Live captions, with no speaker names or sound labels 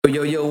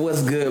Yo,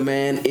 what's good,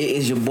 man? It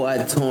is your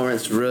boy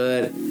Torrance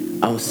Rudd.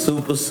 I'm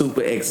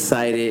super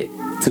excited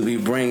to be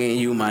bringing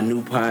you my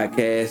new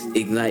podcast,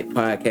 Ignite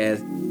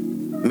Podcast.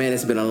 Man,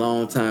 it's been a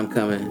long time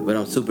coming, but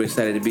I'm super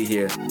excited to be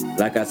here.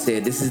 Like I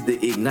said, this is the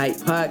Ignite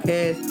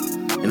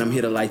Podcast, and I'm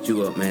here to light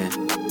you up, man.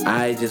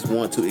 I just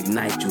want to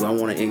ignite you. I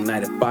want to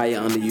ignite a fire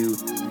under you.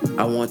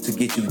 I want to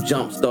get you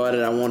jump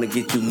started. I want to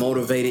get you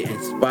motivated,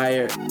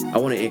 inspired. I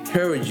want to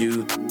encourage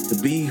you to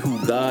be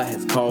who God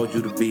has called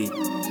you to be.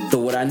 So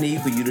what I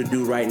need for you to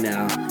do right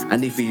now, I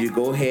need for you to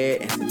go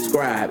ahead and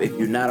subscribe. If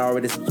you're not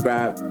already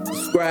subscribed,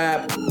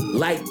 subscribe,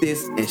 like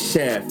this, and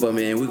share it for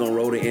me. And we're going to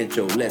roll the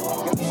intro. Let's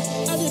go.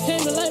 I just came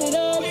to light it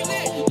up.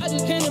 I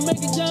just came to make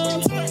it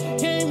jump.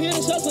 Came here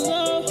to show some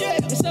love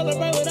and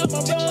celebrate with all my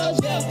bros.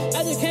 Yeah.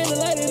 I just came to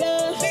light it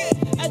up.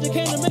 I just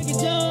came to make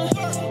it jump.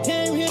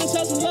 Came here to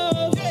show some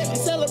love and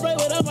celebrate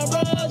with all my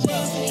bros.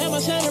 Yeah. Am I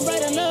shining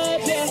bright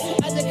enough?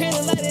 Yeah. I just came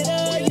to light it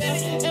up.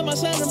 Yeah. Am I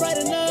shining bright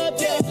enough?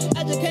 Yeah.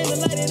 I just came to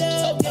light it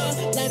up. Yeah.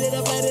 Light it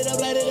up, light it up,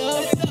 light it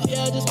up.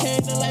 Yeah, I just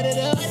came to light it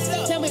up.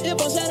 Tell me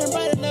if I'm shining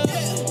bright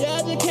enough. Yeah,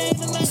 I just came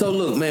to light it up. So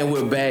look, man,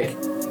 we're back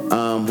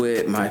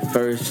with my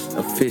first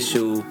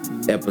official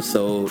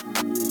episode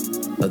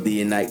of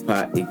the Ignite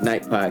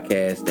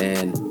Podcast,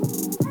 and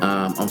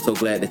I'm so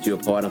glad that you're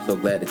a part. I'm so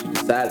glad that you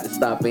decided to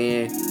stop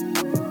in.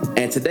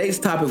 And today's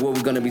topic, what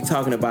we're going to be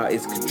talking about,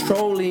 is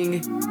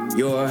controlling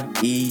your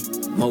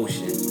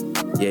emotions.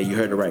 Yeah, you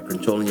heard it right,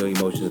 controlling your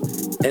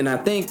emotions. And I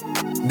think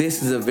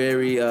this is a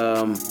very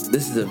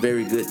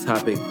good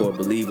topic for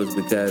believers,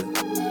 because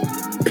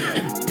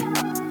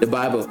the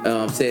Bible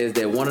says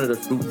that one of the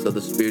fruits of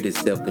the Spirit is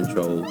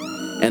self-control.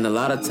 And a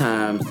lot of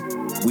times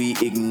we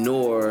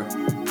ignore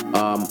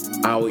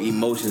our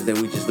emotions and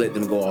we just let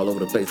them go all over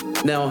the place.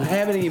 Now,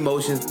 having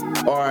emotions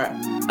are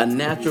a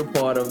natural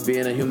part of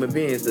being a human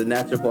being. It's a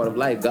natural part of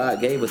life. God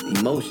gave us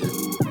emotions,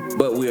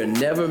 but we are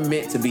never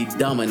meant to be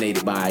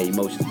dominated by our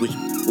emotions, which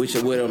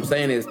what I'm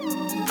saying is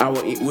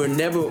we were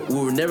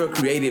never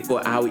created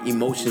for our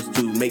emotions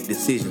to make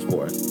decisions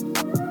for us.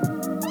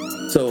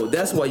 So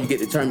that's why you get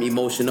the term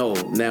emotional.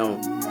 Now,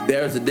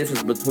 there's a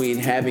difference between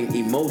having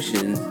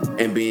emotions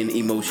and being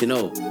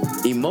emotional.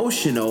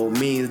 Emotional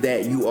means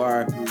that you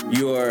are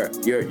your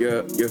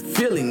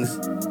feelings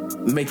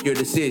make your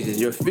decisions.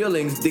 Your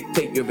feelings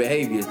dictate your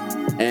behaviors,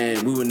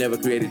 and we were never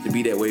created to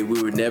be that way.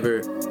 We were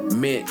never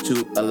meant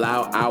to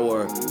allow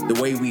the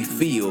way we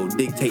feel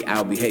dictate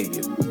our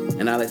behavior.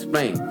 And I'll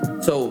explain.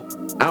 So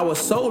our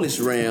soulish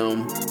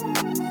realm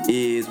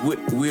is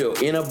we're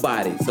in a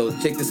body. So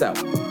check this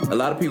out. A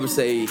lot of people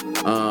say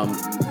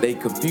they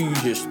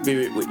confuse your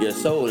spirit with your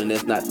soul, and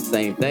that's not the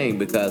same thing,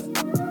 because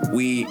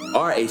we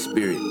are a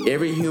spirit.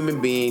 Every human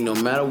being, no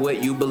matter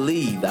what you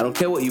believe, I don't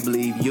care what you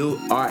believe, you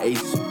are a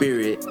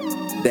spirit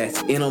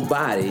that's in a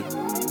body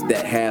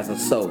that has a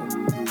soul.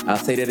 I'll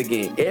say that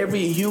again.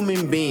 Every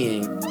human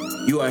being,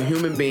 you are a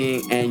human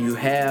being, and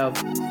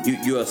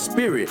you're a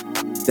spirit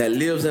that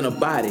lives in a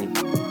body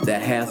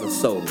that has a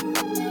soul.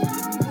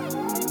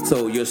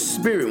 So your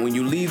spirit, when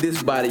you leave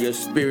this body, your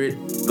spirit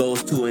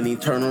goes to an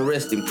eternal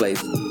resting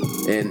place.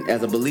 And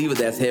as a believer,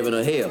 that's heaven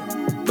or hell.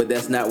 But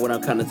that's not what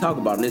I'm kind of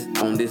talking about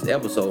on this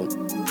episode.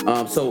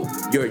 So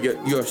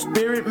your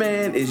spirit,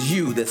 man, is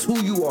you. That's who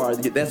you are.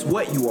 That's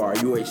what you are.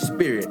 You are a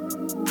spirit.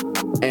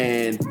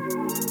 And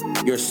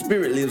your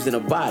spirit lives in a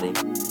body.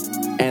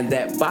 And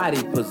that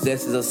body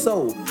possesses a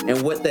soul.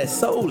 And what that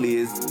soul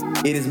is,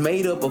 it is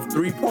made up of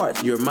three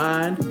parts: your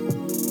mind,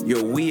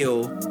 your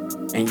will,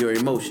 and your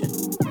emotion.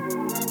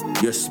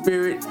 Your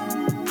spirit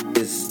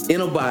is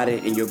in a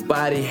body, and your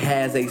body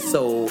has a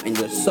soul, and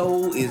your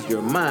soul is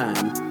your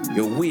mind,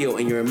 your will,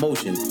 and your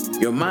emotion.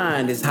 Your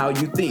mind is how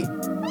you think.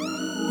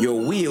 Your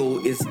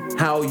will is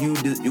how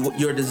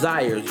your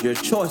desires,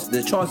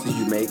 the choices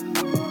you make,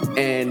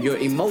 and your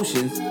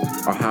emotions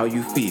are how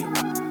you feel.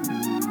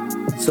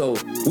 So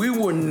we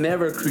were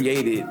never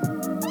created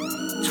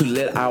to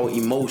let our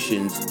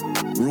emotions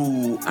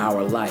rule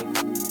our life.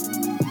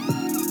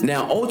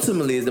 Now,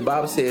 ultimately, the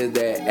Bible says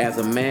that as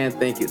a man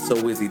thinketh, so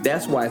is he.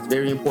 That's why it's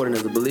very important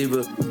as a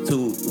believer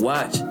to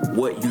watch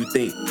what you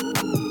think.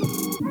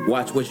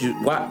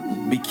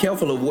 Be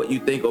careful of what you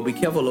think, or be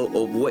careful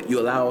of what you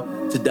allow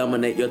to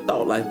dominate your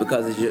thought life,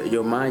 because it's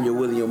your mind, your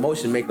will, and your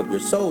emotion make up your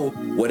soul.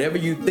 Whatever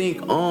you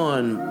think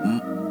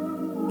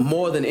on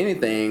more than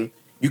anything,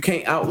 you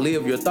can't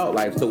outlive your thought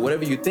life. So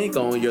whatever you think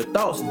on, your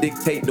thoughts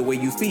dictate the way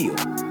you feel,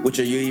 which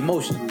are your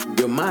emotions.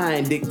 Your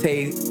mind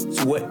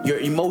dictates what your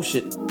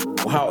emotion,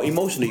 how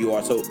emotional you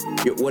are. So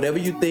whatever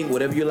you think,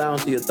 whatever you allow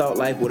into your thought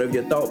life, whatever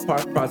your thought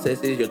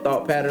process is, your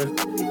thought patterns,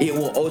 it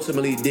will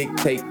ultimately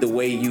dictate the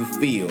way you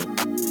feel.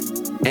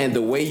 And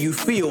the way you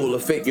feel will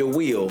affect your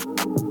will,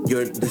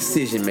 your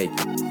decision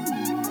making.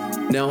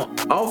 Now,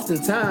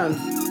 oftentimes,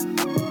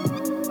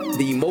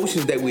 the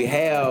emotions that we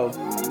have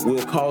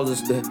will cause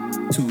us to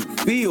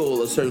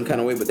feel a certain kind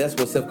of way, but that's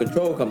where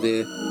self-control comes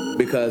in,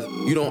 because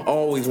you don't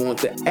always want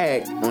to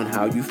act on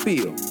how you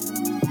feel.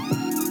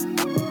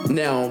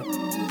 Now,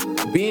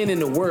 being in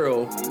the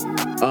world,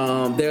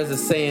 there's a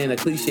saying, a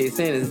cliche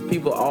saying, is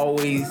people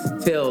always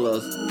tell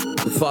us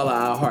to follow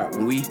our heart.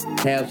 When we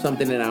have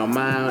something in our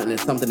mind and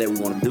it's something that we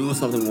want to do,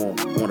 something we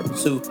want to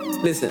pursue.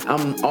 Listen,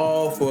 I'm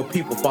all for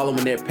people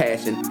following their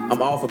passion.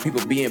 I'm all for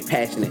people being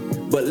passionate.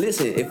 But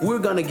listen, if we're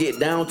going to get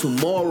down to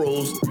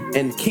morals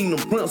and kingdom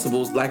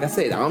principles, like I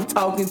said, I'm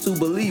talking to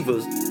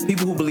believers,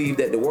 people who believe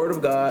that the word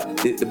of God,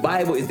 the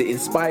Bible is the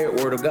inspired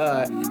word of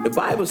God. The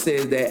Bible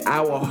says that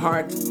our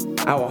heart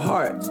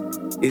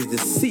is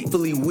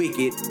deceitfully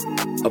wicked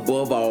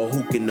above all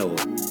who can know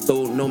it.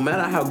 So no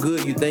matter how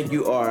good you think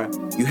you are,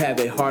 you have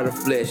a heart of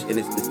flesh and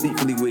it's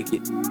deceitfully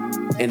wicked.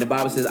 And the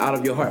Bible says out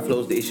of your heart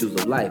flows the issues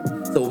of life.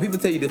 So when people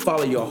tell you to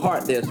follow your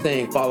heart, they're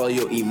saying follow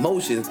your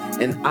emotions.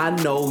 And I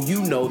know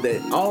you know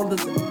that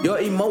your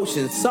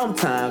emotions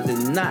sometimes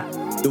is not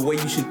the way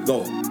you should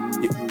go.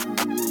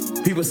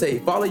 People say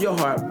follow your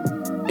heart,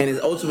 and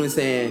it's ultimately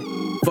saying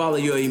follow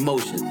your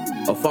emotions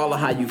or follow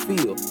how you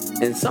feel.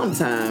 And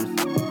sometimes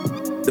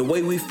the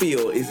way we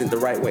feel isn't the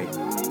right way.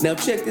 Now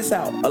check this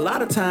out. A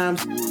lot of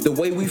times the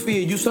way we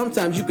feel,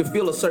 sometimes you can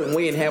feel a certain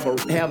way and have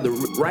the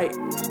right.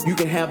 You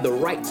can have the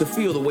right to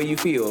feel the way you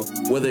feel,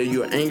 whether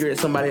you're angry at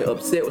somebody,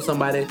 upset with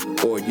somebody,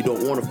 or you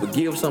don't want to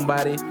forgive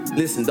somebody.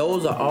 Listen,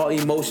 those are all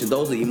emotions.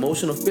 Those are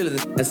emotional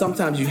feelings. And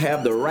sometimes you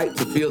have the right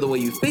to feel the way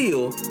you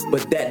feel,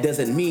 but that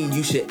doesn't mean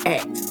you should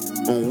act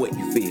on what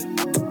you feel.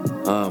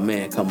 Oh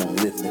man, come on,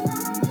 listen.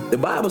 The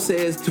Bible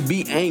says to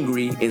be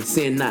angry and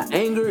sin not.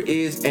 Anger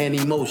is an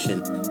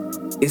emotion.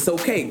 It's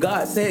okay.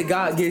 God said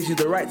God gives you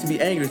the right to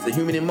be angry. It's a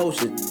human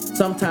emotion.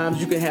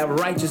 Sometimes you can have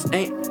righteous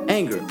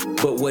anger.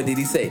 But what did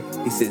he say?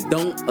 He says,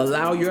 don't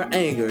allow your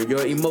anger,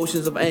 your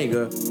emotions of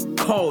anger,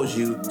 cause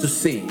you to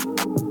sin.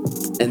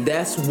 And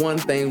that's one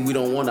thing we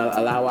don't want to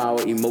allow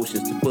our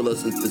emotions to pull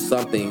us into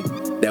something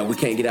that we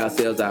can't get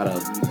ourselves out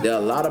of. There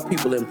are a lot of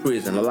people in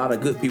prison, a lot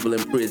of good people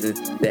in prison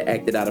that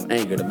acted out of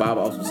anger. The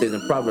Bible also says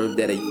in Proverbs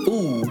that a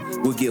fool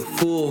will give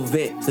full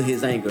vent to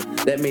his anger.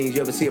 That means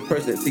you ever see a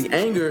person,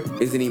 anger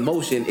is an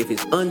emotion. If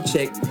it's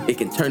unchecked, it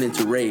can turn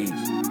into rage.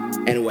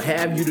 And it will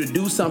have you to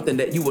do something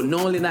that you would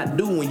normally not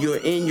do when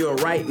you're in your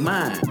right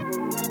mind.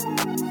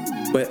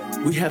 But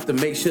we have to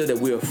make sure that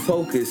we're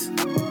focused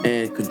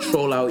and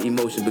control our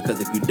emotions, because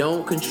if you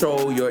don't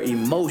control your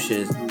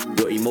emotions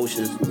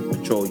will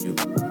control you.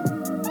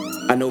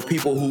 I know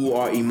people who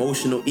are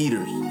emotional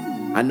eaters.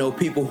 I know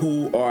people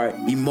who are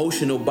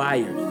emotional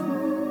buyers.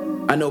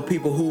 I know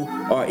people who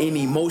are in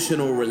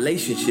emotional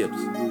relationships.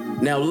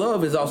 Now,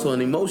 love is also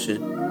an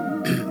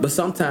emotion, but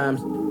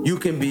sometimes you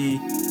can be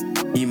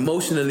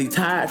emotionally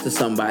tied to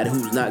somebody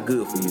who's not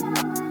good for you.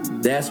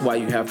 That's why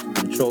you have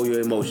to control your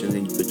emotions,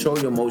 and you control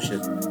your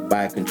emotions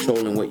by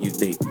controlling what you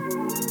think,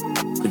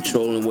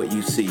 controlling what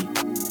you see,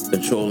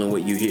 controlling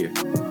what you hear.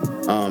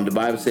 The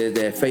Bible says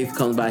that faith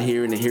comes by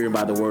hearing, and hearing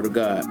by the word of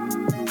God.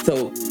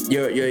 So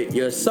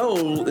your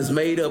soul is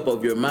made up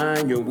of your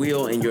mind, your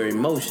will, and your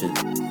emotions.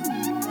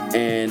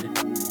 And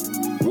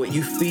what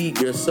you feed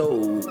your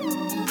soul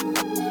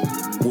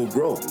will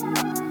grow.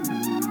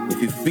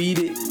 If you feed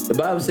it, the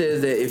Bible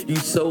says that if you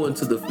sow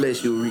into the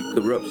flesh, you'll reap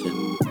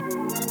corruption.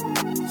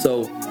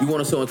 So you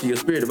want to sow into your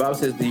spirit. The Bible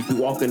says that if you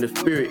walk in the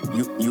spirit,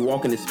 you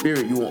walk in the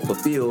spirit, you won't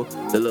fulfill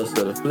the lust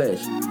of the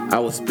flesh.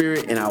 Our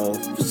spirit and our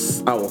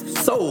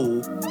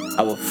soul,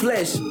 our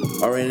flesh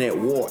are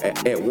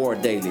at war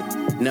daily.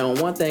 Now,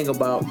 one thing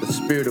about the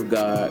Spirit of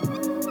God,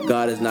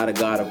 God is not a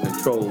God of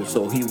control,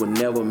 so he will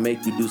never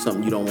make you do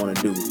something you don't want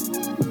to do.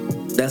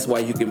 That's why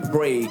you can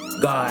pray,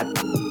 God,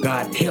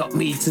 help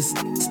me to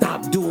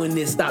stop doing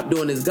this.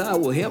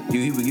 God will help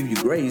you. He will give you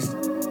grace.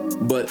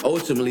 But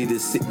ultimately,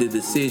 the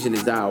decision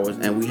is ours,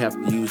 and we have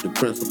to use the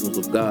principles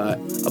of God,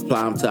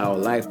 apply them to our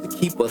life to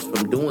keep us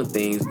from doing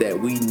things that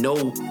we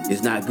know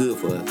is not good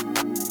for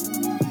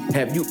us.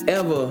 Have you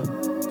ever,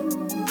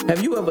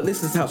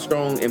 listen to how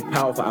strong and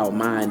powerful our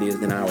mind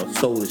is in our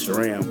soulish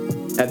realm.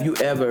 Have you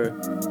ever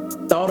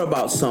thought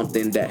about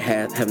something that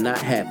have not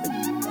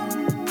happened,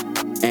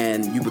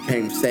 and you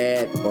became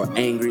sad or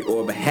angry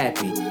or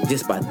happy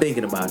just by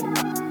thinking about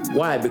it?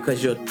 Why?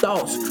 Because your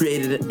thoughts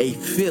created a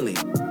feeling.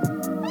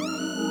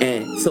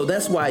 And so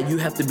that's why you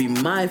have to be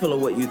mindful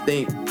of what you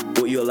think,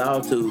 what you allow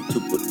to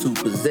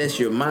possess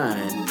your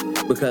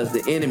mind, because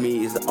the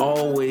enemy is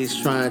always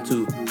trying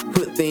to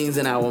put things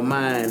in our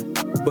mind,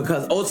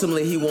 because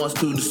ultimately he wants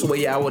to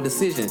sway our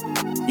decisions,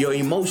 your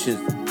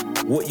emotions,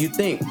 what you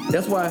think.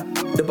 That's why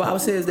the Bible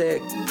says that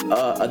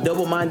a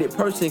double-minded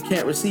person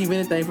can't receive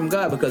anything from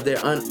God, because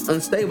they're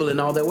unstable in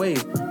all their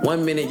ways.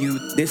 1 minute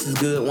this is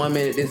good, 1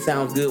 minute this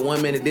sounds good,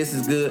 1 minute this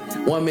is good,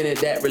 1 minute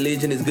that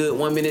religion is good,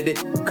 1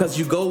 minute because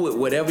you go with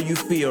whatever you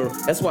feel.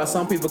 That's why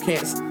some people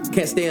can't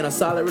stay in a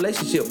solid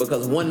relationship,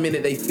 because 1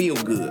 minute they feel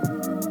good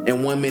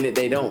and 1 minute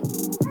they don't.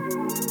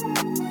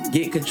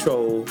 Get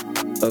control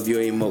of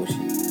your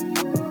emotions.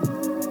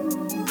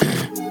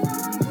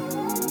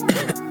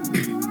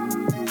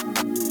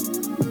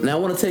 Now I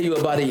want to tell you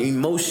about an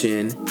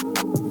emotion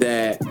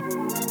that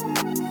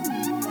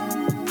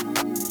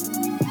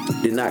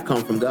did not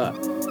come from God,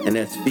 and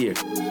that's fear.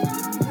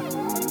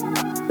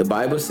 The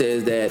Bible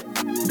says that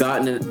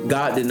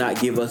God did not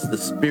give us the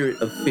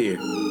spirit of fear,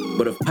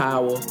 but of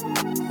power,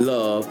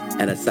 love,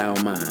 and a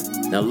sound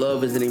mind. Now,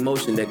 love is an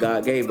emotion that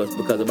God gave us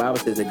because the Bible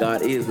says that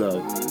God is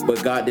love,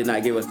 but God did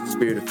not give us the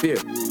spirit of fear.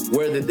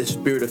 Where did the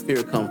spirit of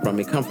fear come from?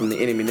 It comes from the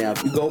enemy. Now,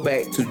 if you go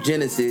back to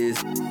Genesis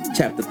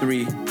chapter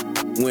 3,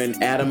 when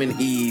Adam and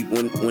Eve,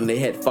 when they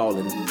had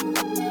fallen,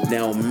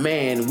 now,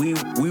 man, we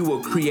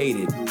were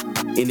created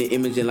in the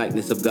image and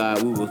likeness of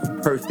God. We were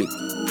perfect.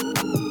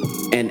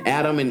 And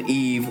Adam and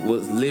Eve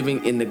was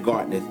living in the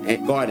garden,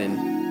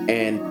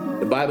 and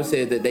the Bible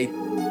says that they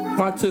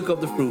partook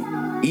of the fruit.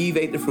 Eve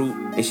ate the fruit,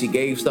 and she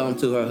gave some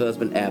to her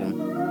husband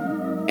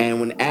Adam.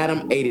 And when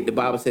Adam ate it, the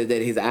Bible says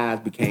that his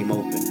eyes became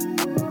open.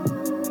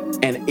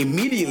 And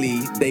immediately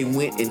they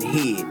went and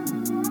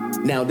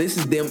hid. Now, this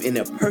is them in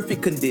a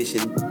perfect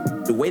condition.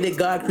 The way that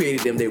God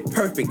created them, they were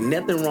perfect,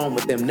 nothing wrong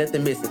with them,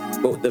 nothing missing.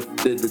 But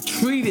the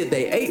tree that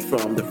they ate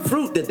from, the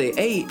fruit that they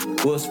ate,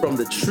 was from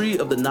the tree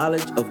of the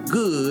knowledge of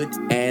good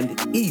and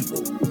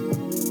evil,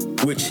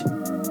 which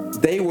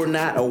they were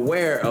not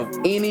aware of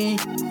any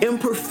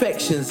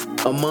imperfections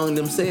among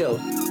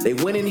themselves. They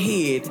went and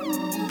hid,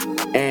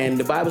 and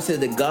the Bible says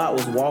that God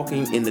was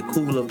walking in the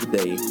cool of the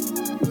day,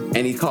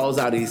 and he calls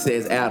out and he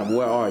says, Adam,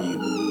 where are you?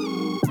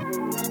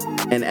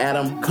 And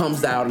Adam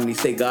comes out and he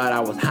said, God, I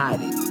was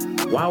hiding.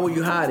 Why were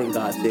you hiding,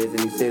 God says? And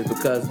he says,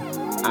 because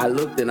I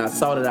looked and I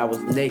saw that I was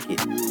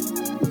naked.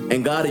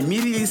 And God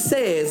immediately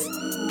says,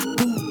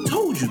 who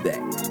told you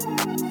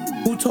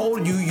that? Who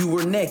told you you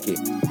were naked?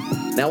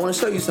 Now I want to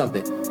show you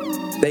something.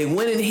 They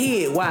went and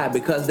hid. Why?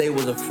 Because they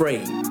was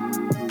afraid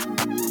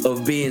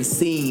of being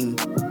seen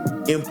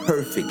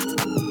imperfect.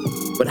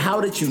 But how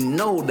did you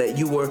know that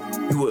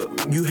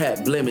you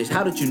had blemish?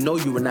 How did you know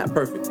you were not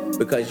perfect?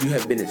 Because you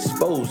have been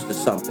exposed to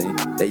something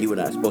that you were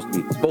not supposed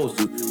to be exposed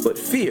to. But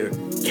fear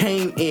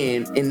came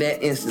in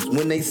that instance.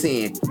 When they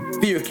sinned,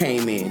 fear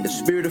came in. The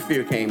spirit of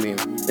fear came in.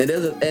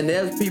 And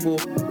there's people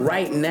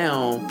right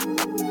now,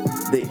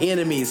 the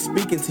enemy is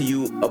speaking to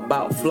you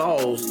about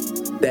flaws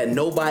that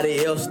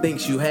nobody else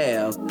thinks you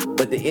have,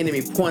 but the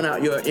enemy point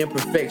out your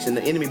imperfection.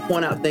 The enemy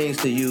point out things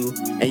to you,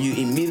 and you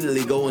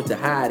immediately go into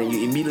hide, and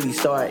you immediately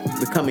start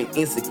becoming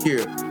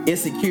insecure.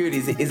 Insecurity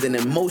is an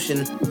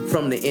emotion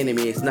from the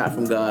enemy. It's not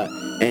from God.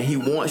 And he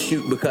wants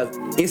you, because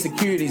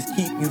insecurities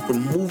keep you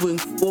from moving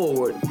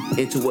forward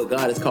into what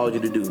God has called you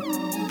to do.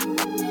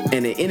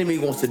 And the enemy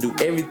wants to do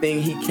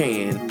everything he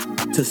can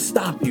to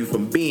stop you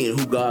from being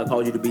who God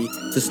called you to be,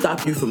 to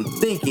stop you from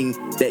thinking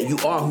that you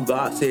are who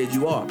God said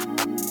you are.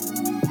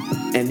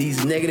 And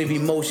these negative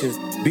emotions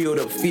build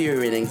up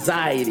fear and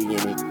anxiety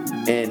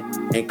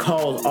and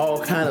cause all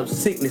kinds of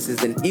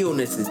sicknesses and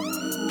illnesses.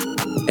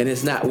 And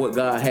it's not what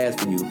God has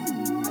for you.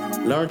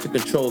 Learn to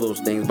control those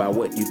things by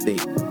what you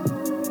think.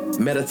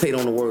 Meditate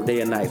on the word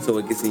day and night so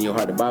it gets in your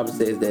heart. The Bible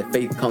says that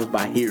faith comes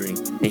by hearing,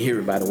 and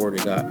hearing by the word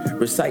of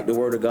God. Recite the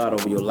word of God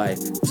over your life.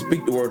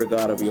 Speak the word of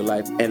God over your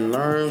life, and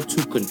learn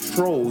to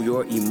control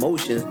your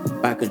emotions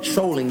by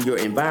controlling your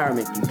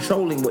environment,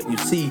 controlling what you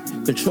see,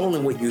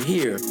 controlling what you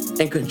hear,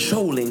 and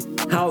controlling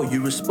how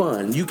you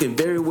respond. You can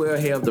very well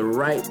have the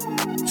right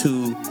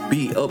to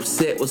be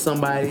upset with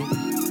somebody,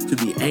 to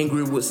be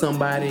angry with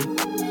somebody,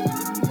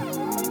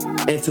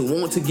 and to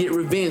want to get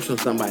revenge from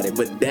somebody,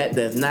 but that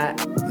does not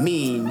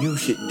mean you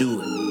should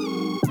do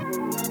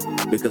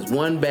it. Because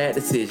one bad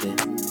decision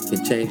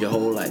can change your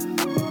whole life.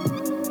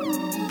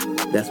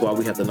 That's why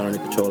we have to learn to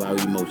control our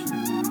emotions.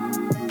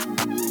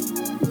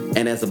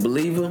 And as a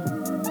believer,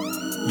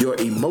 your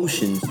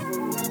emotions,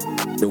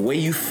 the way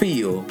you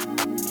feel,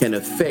 can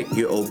affect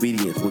your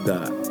obedience with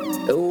God.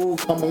 Oh,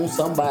 come on,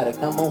 somebody.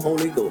 Come on,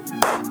 Holy Ghost.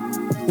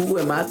 Who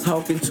am I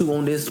talking to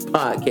on this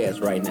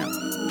podcast right now?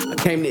 I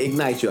came to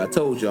ignite you. I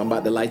told you I'm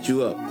about to light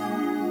you up.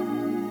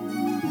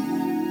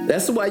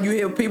 That's why you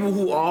hear people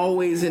who are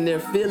always in their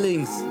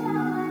feelings.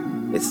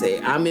 They say,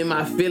 I'm in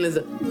my feelings.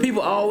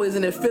 People always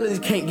in their feelings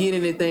can't get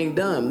anything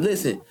done.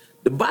 Listen,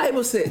 the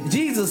Bible said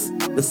Jesus,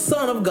 the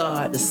Son of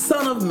God, the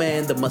Son of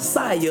Man, the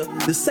Messiah,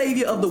 the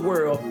Savior of the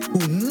world,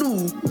 who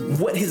knew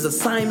what his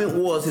assignment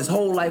was his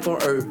whole life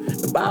on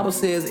earth. The Bible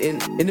says in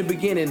the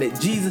beginning that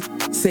Jesus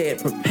said,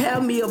 prepare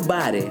me a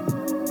body,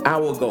 I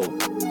will go.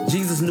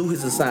 Jesus knew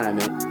his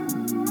assignment.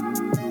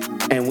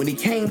 And when he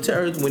came to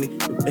earth,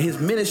 his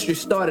ministry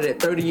started at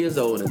 30 years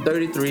old, and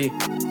 33,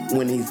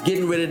 when he's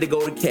getting ready to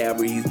go to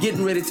Calvary, he's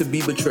getting ready to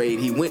be betrayed.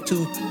 He went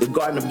to the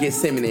Garden of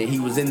Gethsemane, and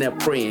he was in there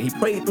praying. He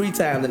prayed 3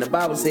 times, and the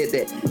Bible said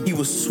that he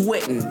was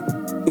sweating.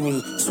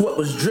 Sweat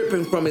was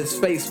dripping from his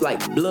face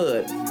like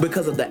blood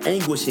because of the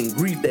anguish and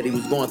grief that he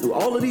was going through.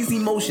 All of these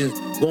emotions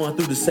going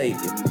through the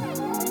Savior.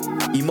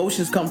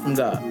 Emotions come from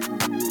God,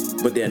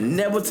 but they're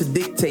never to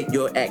dictate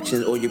your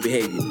actions or your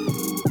behavior.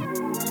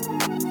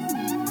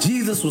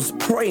 Jesus was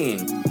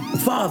praying,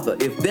 Father,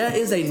 if there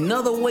is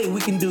another way we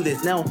can do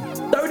this. Now,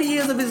 30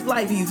 years of his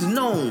life, he's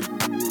known.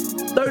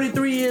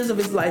 33 years of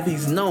his life,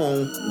 he's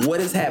known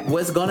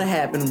what's going to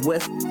happen,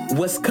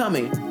 what's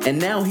coming. And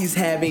now he's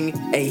having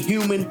a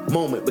human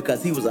moment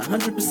because he was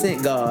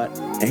 100% God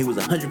and he was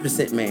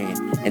 100%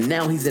 man. And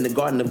now he's in the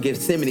Garden of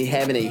Gethsemane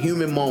having a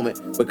human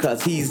moment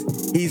because he's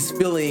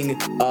feeling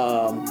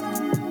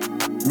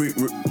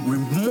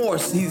remorse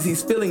remorse.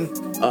 He's feeling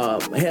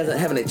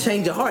having a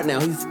change of heart now.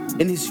 He's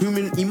in his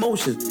human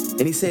emotions,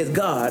 and he says,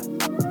 God,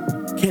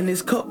 can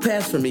this cup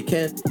pass from me?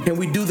 Can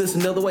we do this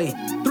another way?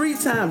 3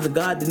 times, and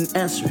God didn't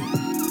answer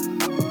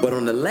it. But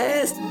on the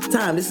last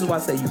time, this is why I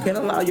say you can't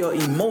allow your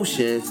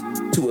emotions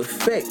to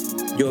affect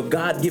your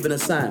God-given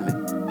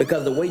assignment,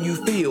 because the way you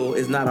feel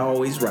is not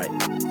always right.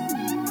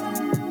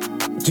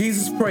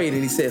 Jesus prayed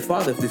and he said,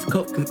 Father, if this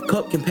cup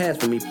can pass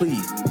from me,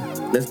 please,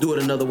 let's do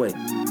it another way.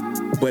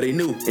 But he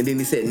knew, and then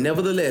he said,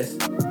 nevertheless,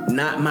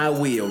 not my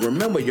will.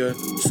 Remember, your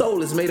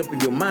soul is made up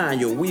of your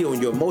mind, your will,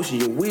 and your emotion.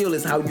 Your will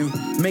is how you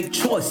make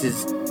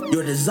choices,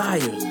 your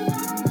desires.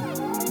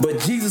 But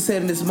Jesus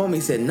said in this moment,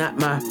 he said, not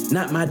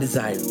my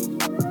desires.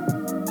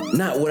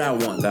 Not what I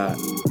want, God,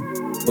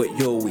 but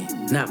your will,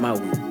 not my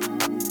will.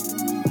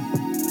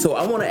 So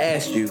I want to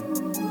ask you,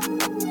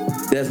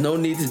 there's no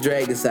need to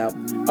drag this out.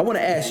 I want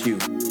to ask you,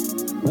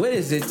 what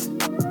is it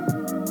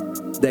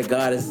that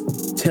God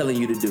is telling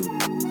you to do?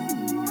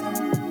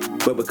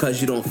 But because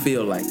you don't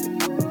feel like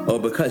it, or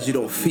because you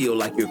don't feel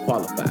like you're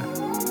qualified,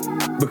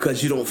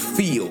 because you don't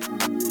feel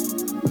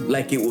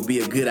like it would be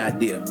a good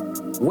idea,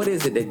 what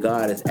is it that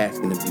God is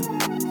asking of you?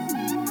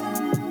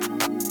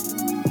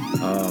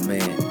 Oh,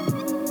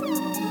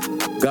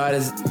 man. God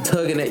is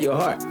tugging at your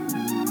heart.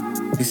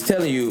 He's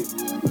telling you,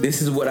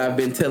 this is what I've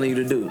been telling you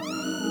to do.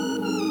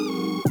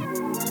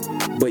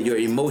 But your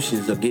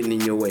emotions are getting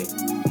in your way.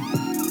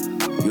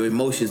 Your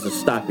emotions are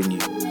stopping you.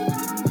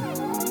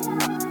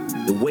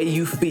 The way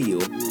you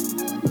feel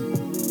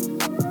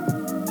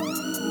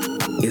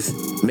is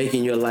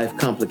making your life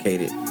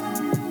complicated.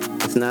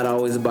 It's not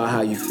always about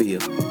how you feel,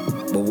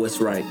 but what's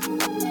right.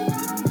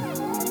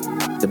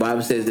 The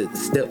Bible says that the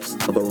steps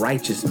of a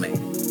righteous man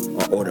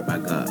are ordered by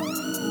God,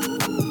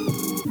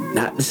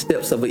 not the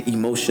steps of an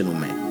emotional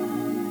man.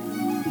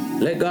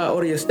 Let God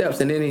order your steps.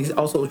 And then he's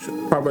also,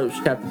 Proverbs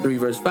chapter 3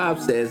 verse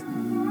 5 says,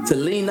 to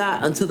lean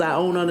not unto thy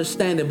own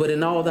understanding, but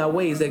in all thy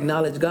ways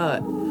acknowledge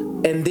God,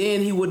 and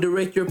then he will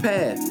direct your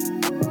path.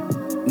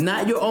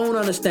 Not your own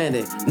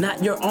understanding,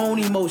 not your own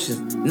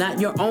emotions, not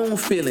your own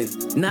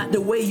feelings, not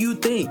the way you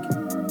think.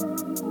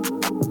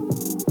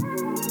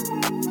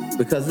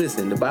 Because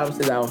listen, the Bible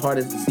says our heart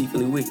is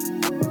deceitfully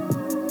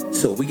wicked.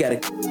 So we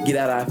got to get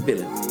out of our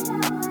feelings.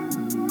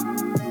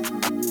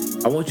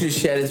 I want you to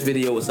share this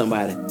video with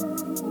somebody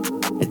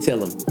and tell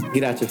them,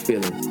 get out your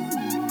feelings.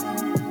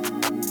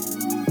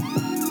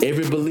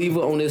 Every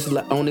believer on this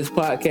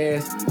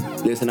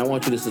podcast, listen, I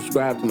want you to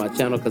subscribe to my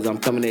channel, because I'm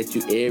coming at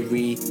you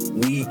every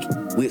week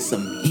with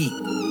some heat.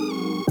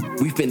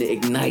 We finna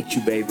ignite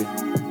you, baby.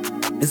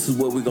 This is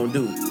what we're gonna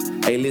do.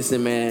 Hey,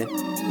 listen, man.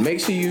 Make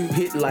sure you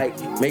hit like.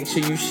 Make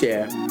sure you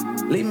share.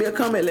 Leave me a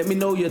comment. Let me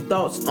know your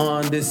thoughts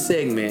on this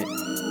segment.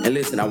 And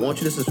listen, I want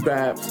you to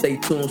subscribe. Stay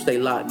tuned. Stay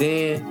locked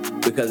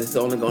in, because it's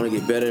only gonna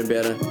get better and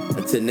better.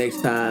 Until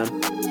next time,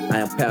 I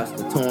am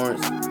Pastor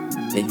Torrance,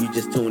 and you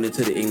just tuned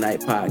into the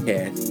Ignite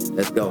Podcast.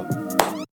 Let's go.